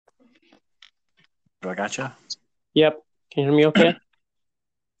Do I gotcha? Yep. Can you hear me okay?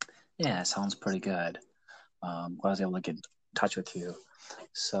 Yeah, sounds pretty good. Glad I was able to get in touch with you.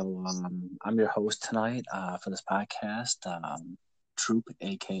 I'm your host tonight for this podcast, Troop,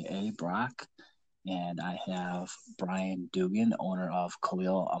 aka Brock, and I have Brian Dugan, owner of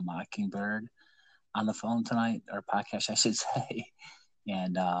Khalil a Mockingbird, on the phone tonight, or podcast, I should say.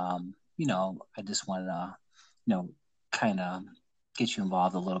 And I just wanted to, kind of get you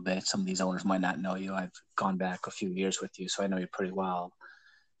involved a little bit. Some of these owners might not know you. I've gone back a few years with you, so I know you pretty well.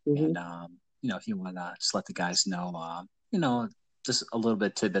 hmm And if you want to just let the guys know, you know, just a little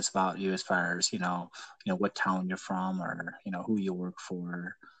bit tidbits about you as far as what town you're from, or who you work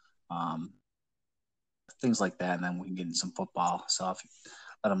for, um, things like that, and then we can get into some football. So if you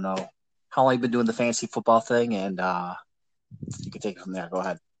let them know how long you've been doing the fantasy football thing, and you can take it from there. Go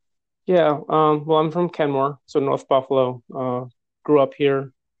ahead. Yeah. Well, I'm from Kenmore, so North Buffalo. Grew up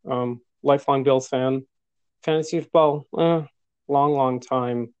here. Lifelong Bills fan. Fantasy football, long, long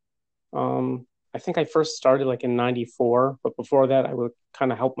time. I think I first started like in '94, but before that, I would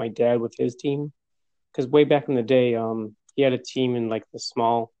kind of help my dad with his team because way back in the day, he had a team in like the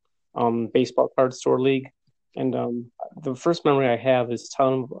small baseball card store league, and the first memory I have is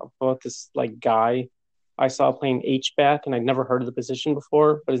telling him about this like guy I saw playing H back, and I'd never heard of the position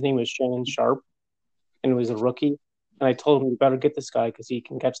before, but his name was Shannon Sharp, and he was a rookie. And I told him, "You better get this guy because he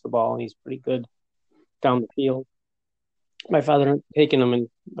can catch the ball and he's pretty good down the field." My father ended up taking him, and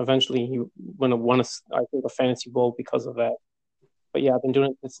eventually he won I think a fantasy bowl because of that. But yeah, I've been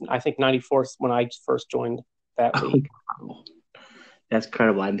doing it since I think '94 when I first joined that league. Wow. That's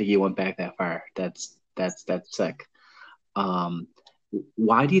incredible. I didn't think you went back that far. That's sick. Um,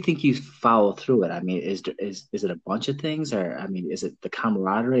 why do you think you follow through it? I mean, is it a bunch of things, or I mean, is it the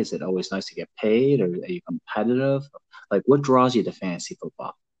camaraderie? Is it always nice to get paid, or are you competitive? Like, what draws you to fantasy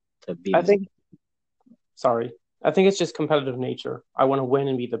football to be I as think sorry. I think it's just competitive nature. I want to win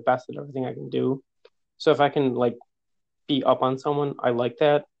and be the best at everything I can do. So if I can like be up on someone, I like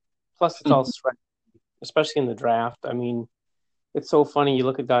that. Plus, it's all strength, especially in the draft. I mean, it's so funny. You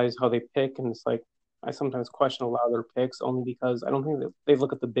look at guys how they pick, and it's like I sometimes question a lot of their picks only because I don't think that they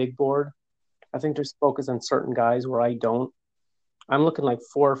look at the big board. I think they're focused on certain guys where I don't. I'm looking like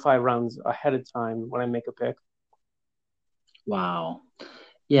 4 or 5 rounds ahead of time when I make a pick. wow.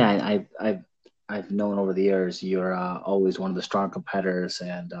 Yeah, I've known over the years you're always one of the strong competitors,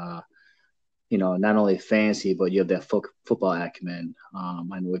 and not only fancy, but you have that football acumen. I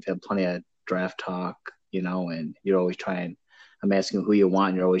know we've had plenty of draft talk, and you're always trying. I'm asking who you want,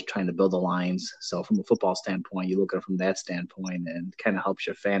 and you're always trying to build the lines. So from a football standpoint, you look at it from that standpoint, and kind of helps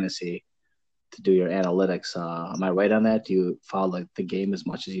your fantasy to do your analytics. Am I right on that? Do you follow like the game as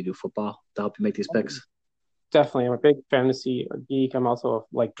much as you do football to help you make these picks? Definitely, I'm a big fantasy geek. I'm also a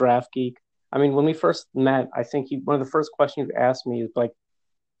like draft geek. I mean, when we first met, I think one of the first questions you asked me is like,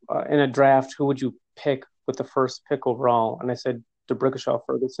 in a draft, who would you pick with the first pick overall? And I said DeBrickashaw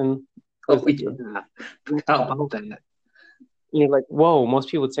Ferguson Oh because like yeah, how about that? you're like, whoa, most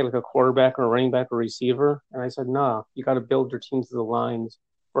people would say like a quarterback or a running back or receiver. And I said, nah, you got to build your team to the lines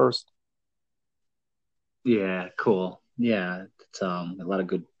first. Yeah, cool. Yeah, it's a lot of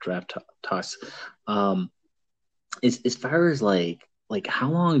good talks. Um, as far as like how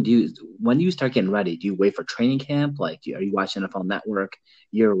long when do you start getting ready? Do you wait for training camp? Like, are you watching NFL Network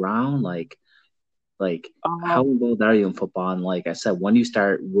year round? Like how Um, involved are you in football? And like I said, when do you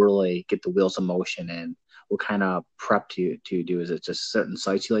start really get the wheels in motion? And what kind of prep do you do? Is it just certain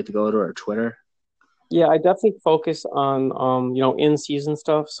sites you like to go to, or Twitter? yeah, I definitely focus on in season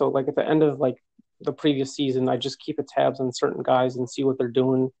stuff. So like at the end of like the previous season, I just keep a tabs on certain guys and see what they're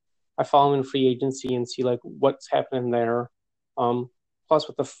doing. I follow them in free agency and see like what's happening there. Um, Plus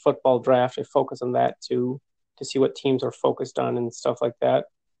with the football draft, I focus on that too to see what teams are focused on and stuff like that.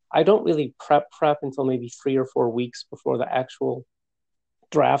 I don't really prep until maybe 3 or 4 weeks before the actual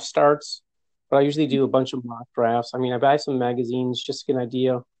draft starts, but I usually do a bunch of mock drafts. I mean, I buy some magazines just to get an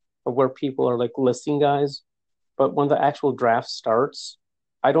idea of where people are like listing guys. But when the actual draft starts,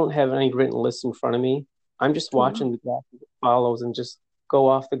 I don't have any written lists in front of me. I'm just Oh, wow. watching the draft that follows and just go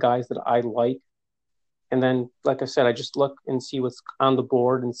off the guys that I like. And then, like I said, I just look and see what's on the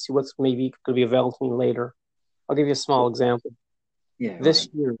board and see what's maybe going to be available to me later. I'll give you a small example. Yeah, go This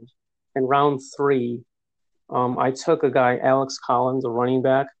ahead. year, in round 3, I took a guy, Alex Collins, a running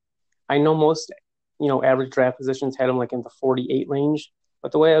back. I know most, average draft positions had him like in the 48 range.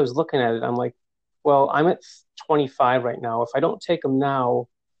 But the way I was looking at it, I'm like, well, I'm at 25 right now. If I don't take him now,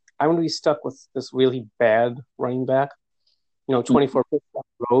 I'm going to be stuck with this really bad running back, 24 picks down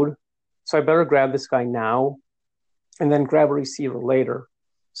the road. So I better grab this guy now and then grab a receiver later.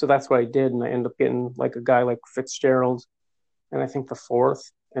 So that's what I did, and I ended up getting like a guy like Fitzgerald, and I think the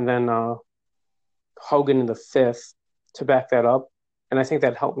fourth, and then Hogan in the fifth to back that up. And I think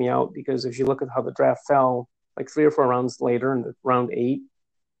that helped me out because if you look at how the draft fell, like 3 or 4 rounds later in round 8,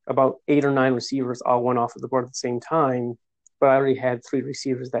 about 8 or 9 receivers all went off of the board at the same time. But I already had 3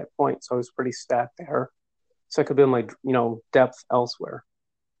 receivers at that point, so I was pretty stacked there. So I could build my depth elsewhere.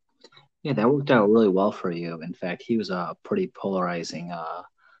 Yeah, that worked out really well for you. In fact, he was a pretty polarizing.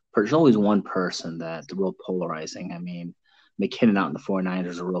 There's always one person that's real polarizing. I mean, McKinnon out in the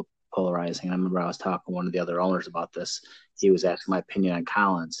 49ers are real polarizing. I remember I was talking to one of the other owners about this. He was asking my opinion on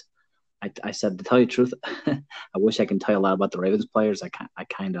Collins. I said, to tell you the truth, I wish I can tell you a lot about the Ravens players. I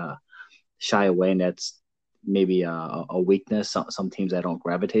kind of shy away, and that's maybe a weakness. Some teams I don't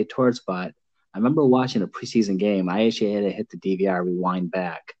gravitate towards. But I remember watching a preseason game. I actually had to hit the DVR, rewind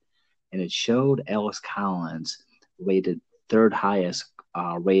back, and it showed Alex Collins rated third highest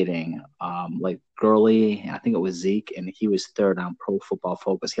rating, like Gurley, I think it was Zeke, and he was third on Pro Football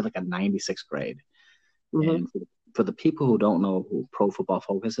Focus. He had like a 96 grade. Mm-hmm. And for the people who don't know who Pro Football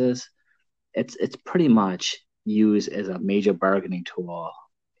Focus is, it's pretty much used as a major bargaining tool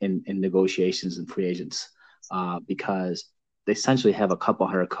in negotiations and free agents, because they essentially have a couple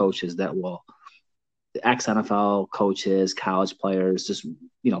hundred coaches that will – ex-NFL coaches, college players, just,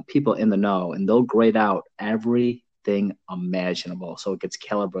 people in the know, and they'll grade out everything imaginable. So it gets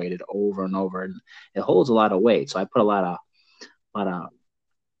calibrated over and over, and it holds a lot of weight. So I put a lot of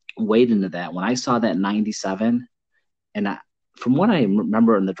weight into that. When I saw that 97, and from what I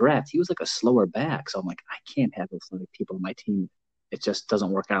remember in the draft, he was like a slower back. So I'm like, I can't have those people on my team. It just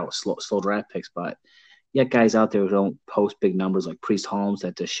doesn't work out with slow draft picks. But you got guys out there who don't post big numbers like Priest Holmes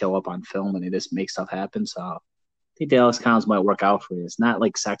that just show up on film and they just make stuff happen. So I think the Alex Collins might work out for you. It's not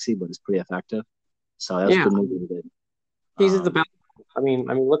like sexy, but it's pretty effective. So that was a good move he did. He's the best. I mean,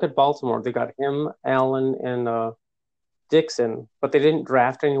 look at Baltimore. They got him, Allen, and Dixon, but they didn't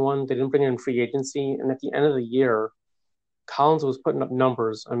draft anyone. They didn't bring in free agency. And at the end of the year, Collins was putting up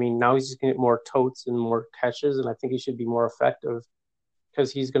numbers. I mean, now he's just going to get more totes and more catches, and I think he should be more effective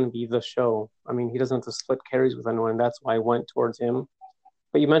because he's going to be the show. I mean, he doesn't have to split carries with anyone, and that's why I went towards him.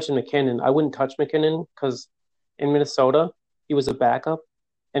 But you mentioned McKinnon. I wouldn't touch McKinnon because in Minnesota, he was a backup,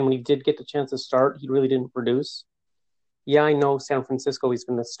 and when he did get the chance to start, he really didn't produce. Yeah, I know San Francisco, he's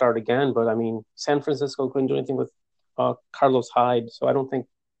going to start again, but I mean, San Francisco couldn't do anything with Carlos Hyde, so I don't think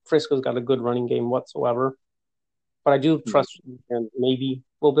Frisco's got a good running game whatsoever. But I do trust him, and maybe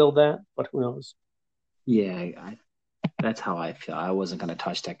we'll build that, but who knows? Yeah, that's how I feel. I wasn't going to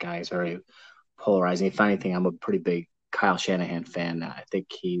touch that guy. He's very polarizing. If anything, I'm a pretty big Kyle Shanahan fan. I think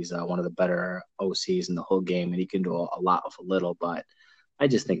he's one of the better OCs in the whole game, and he can do a lot with a little. But I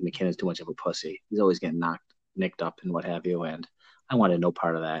just think McKinnon's too much of a pussy. He's always getting nicked up and what have you, and I wanted no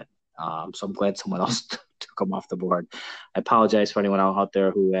part of that. So I'm glad someone else took him off the board. I apologize for anyone out there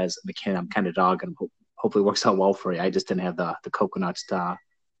who has McKinnon. I'm kind of dogging him. Hopefully it works out well for you. I just didn't have the coconuts to,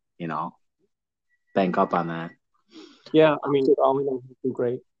 bank up on that. Yeah, I mean, all we know is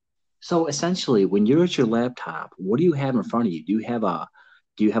great. So essentially, when you're at your laptop, what do you have in front of you? Do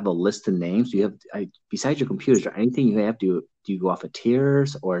you have a list of names? Do you have besides your computer? Is there anything you have? Do you go off of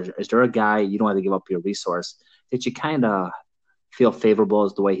tiers, or is there a guy you don't have to give up your resource that you kind of feel favorable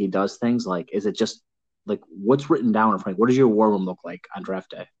as the way he does things? Like, is it just like what's written down in front of you? What does your war room look like on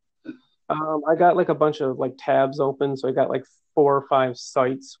draft day? I got like a bunch of like tabs open, so I got like 4 or 5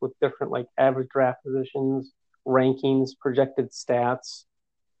 sites with different like average draft positions, rankings, projected stats.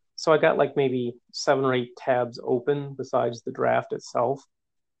 So I got like maybe 7 or 8 tabs open besides the draft itself.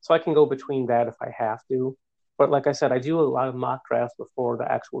 So I can go between that if I have to. But like I said, I do a lot of mock drafts before the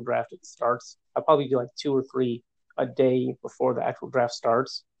actual draft starts. I'll probably do like 2 or 3 a day before the actual draft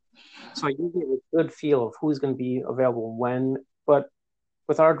starts. So I usually get a good feel of who's going to be available when. But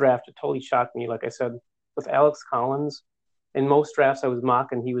with our draft, it totally shocked me. Like I said, with Alex Collins, in most drafts I was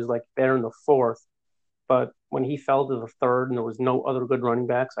mocking, he was like there in the 4th. But when he fell to the 3rd and there was no other good running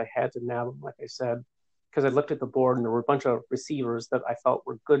backs, I had to nab him, like I said, because I looked at the board and there were a bunch of receivers that I felt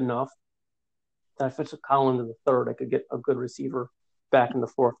were good enough that if I took Collins in the 3rd, I could get a good receiver back in the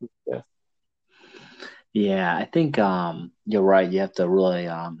 4th and 5th. Yeah, I think you're right. You have to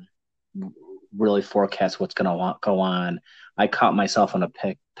really forecast what's going to go on. I caught myself in a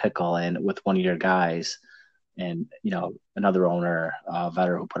pickle and with one of your guys, and another owner,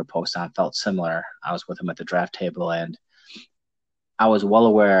 veteran who put a post on, felt similar. I was with him at the draft table, and I was well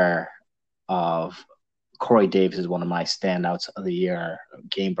aware of Corey Davis is one of my standouts of the year,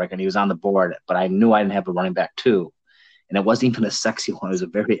 game breaker, and he was on the board, but I knew I didn't have a running back too. And it wasn't even a sexy one. It was a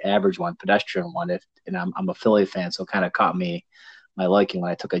very average one, pedestrian one. And I'm a Philly fan, so it kind of caught me my liking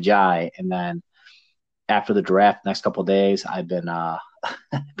when I took a Jai, and then after the draft, next couple of days, I've been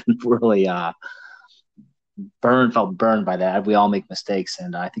been really felt burned by that. We all make mistakes,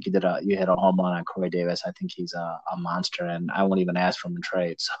 and I think you hit a home run on Corey Davis. I think he's a monster, and I won't even ask for him in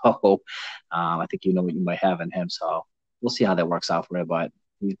trade. So I think you know what you might have in him. So we'll see how that works out for him. But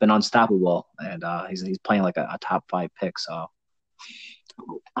he's been unstoppable, and he's playing like a top 5 pick. So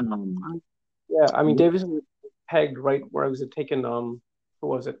um, Yeah, I mean Davis was pegged right where I was taking who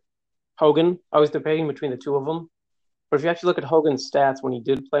was it? Hogan. I was debating between the two of them. But if you actually look at Hogan's stats when he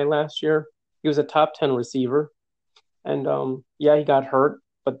did play last year, he was a top 10 receiver. And yeah, he got hurt,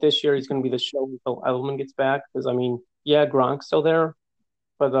 but this year he's going to be the show until Edelman gets back. Because I mean, yeah, Gronk's still there,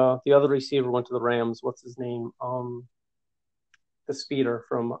 but the other receiver went to the Rams. What's his name? The speeder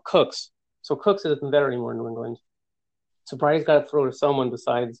from Cooks. So Cooks isn't there anymore in New England. So Brady's got to throw to someone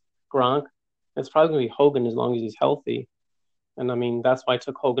besides Gronk. It's probably going to be Hogan as long as he's healthy. And I mean, that's why I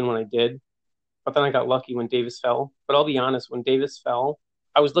took Hogan when I did. But then I got lucky when Davis fell. But I'll be honest, when Davis fell,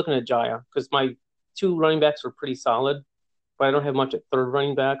 I was looking at Jaya because my two running backs were pretty solid, but I don't have much at third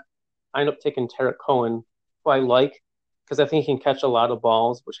running back. I end up taking Tarek Cohen, who I like because I think he can catch a lot of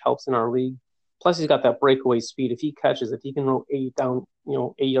balls, which helps in our league. Plus, he's got that breakaway speed. If he catches it, he can roll 8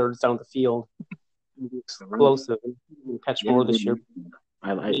 yards down the field. He's explosive and he can catch more this year.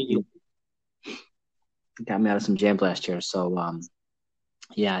 You got me out of some jams last year, so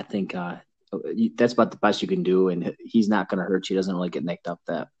yeah, I think that's about the best you can do, and he's not going to hurt you. He doesn't really get nicked up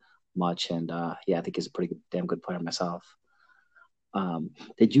that much, and yeah, I think he's a pretty damn good player myself.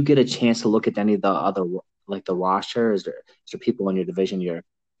 Did you get a chance to look at any of the other like the roster? Is there people in your division you're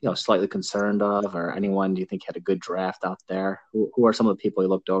slightly concerned of, or anyone you think had a good draft out there? Who are some of the people you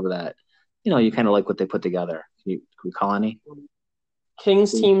looked over that you kind of like what they put together? Can you recall any?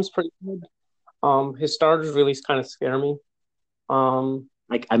 King's team's pretty good. His starters really kind of scare me.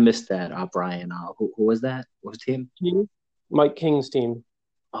 Like I missed that, Brian. Who was that? What team? Mike King's team.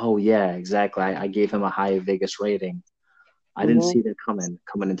 Oh yeah, exactly. I gave him a high Vegas rating. I didn't see that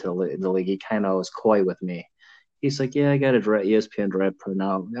coming into the league. He kind of was coy with me. He's like, yeah, I got a ESPN draft per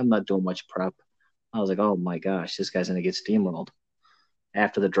now. I'm not doing much prep. I was like, oh my gosh, this guy's gonna get steamrolled.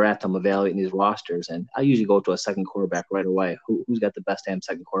 After the draft, I'm evaluating these rosters, and I usually go to a second quarterback right away. Who's got the best damn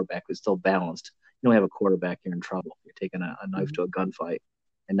second quarterback who's still balanced? You don't have a quarterback, you're in trouble. You're taking a knife to a gunfight.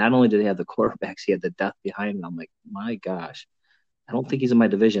 And not only did he have the quarterbacks, he had the depth behind him. I'm like, my gosh, I don't think he's in my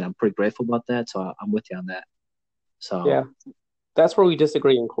division. I'm pretty grateful about that, so I'm with you on that. So yeah, that's where we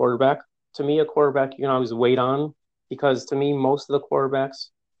disagree in quarterback. To me, a quarterback you can always wait on because to me, most of the quarterbacks,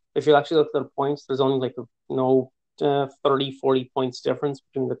 if you actually look at the points, there's only like 30, 40 points difference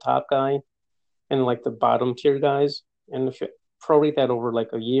between the top guy and like the bottom tier guys. And if you prorate that over like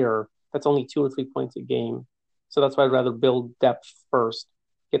a year, that's only 2 or 3 points a game. So that's why I'd rather build depth first,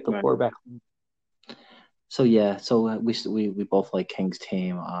 get the quarterback. So yeah, so we both like King's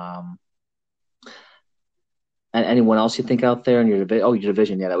team. And anyone else you think out there in your division? Oh, your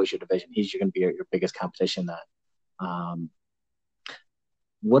division. Yeah, that was your division. He's going to be your biggest competition then.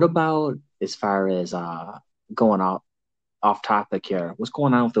 What about as far as going off topic here? What's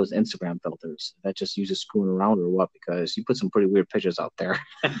going on with those Instagram filters? That just you just screwing around or what? Because you put some pretty weird pictures out there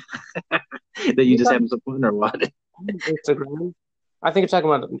that you just having some fun or what? Instagram. I think you're talking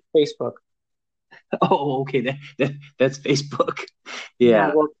about Facebook. Oh, okay. That's Facebook.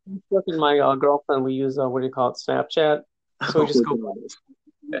 Yeah. Well, Facebook and my girlfriend, we use what do you call it, Snapchat. So we just go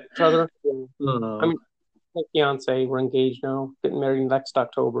at each other. I mean, my fiance, we're engaged now, getting married next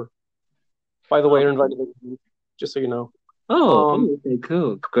October. By the way, you're invited, just so you know. Oh, okay,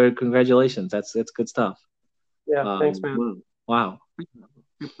 cool. Congratulations. That's good stuff. Yeah, thanks, man. Wow. We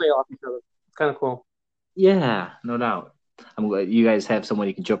play off each other. It's kind of cool. Yeah, no doubt. I'm glad you guys have someone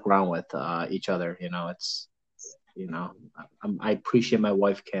you can joke around with each other. It's I appreciate my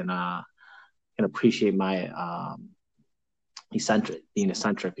wife can appreciate my being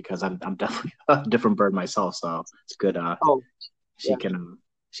eccentric because I'm definitely a different bird myself. So it's good.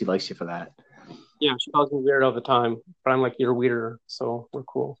 She likes you for that. Yeah, she calls me weird all the time, but I'm like, you're weirder, so we're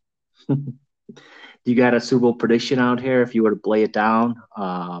cool. You got a Super Bowl prediction out here? If you were to lay it down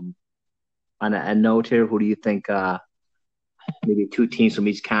on an end note here, who do you think? Maybe 2 teams from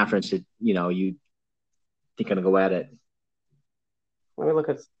each conference that you think are gonna go at it. Let me look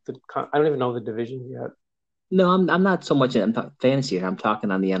at I don't even know the division yet. No, I'm not so much in fantasy. I'm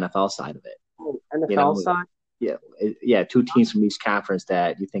talking on the NFL side of it. Oh, NFL side. Yeah, 2 teams from each conference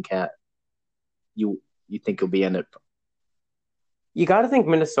that you think you think will be in it. You got to think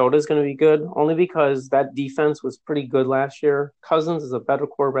Minnesota is going to be good, only because that defense was pretty good last year. Cousins is a better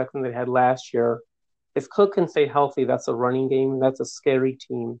quarterback than they had last year. if Cook can stay healthy, that's a running game. That's a scary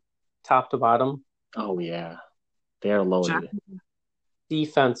team, top to bottom. Oh yeah, they're loaded.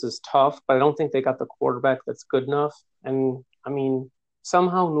 Defense is tough, but I don't think they got the quarterback that's good enough. And I mean,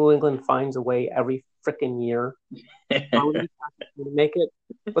 somehow New England finds a way every freaking year to make it.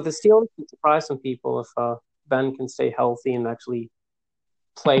 But the Steelers can surprise some people if Ben can stay healthy and actually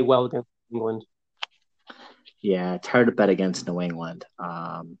play well against England. Yeah, it's hard to bet against New England.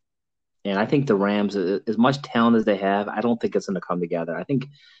 And I think the Rams, as much talent as they have, I don't think it's going to come together. I think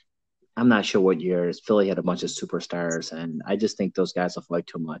I'm not sure what years Philly had a bunch of superstars, and I just think those guys will fight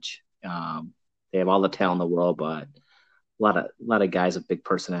too much. They have all the talent in the world, but a lot of guys with big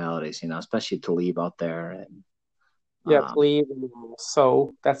personalities, especially Talib out there. And Yeah, Cleve.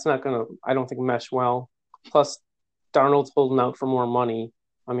 So that's not going to, I don't think, mesh well. Plus, Darnold's holding out for more money.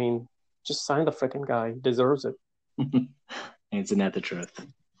 I mean, just sign the freaking guy. He deserves it. Isn't that the truth?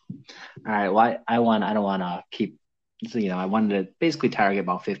 All right. Well, I don't want to keep, I wanted to basically target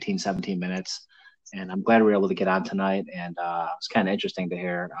about 15, 17 minutes. And I'm glad we were able to get on tonight. And it's kind of interesting to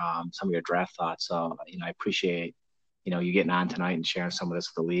hear some of your draft thoughts. So, I appreciate, you getting on tonight and sharing some of this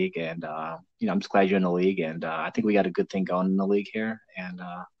with the league. And, I'm just glad you're in the league. And I think we got a good thing going in the league here. And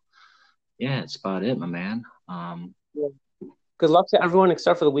yeah, it's about it, my man. Yeah. Good luck to everyone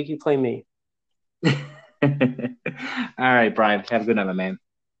except for the week you play me. All right, Brian. Have a good night, my man.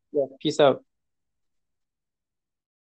 Yeah. Peace out.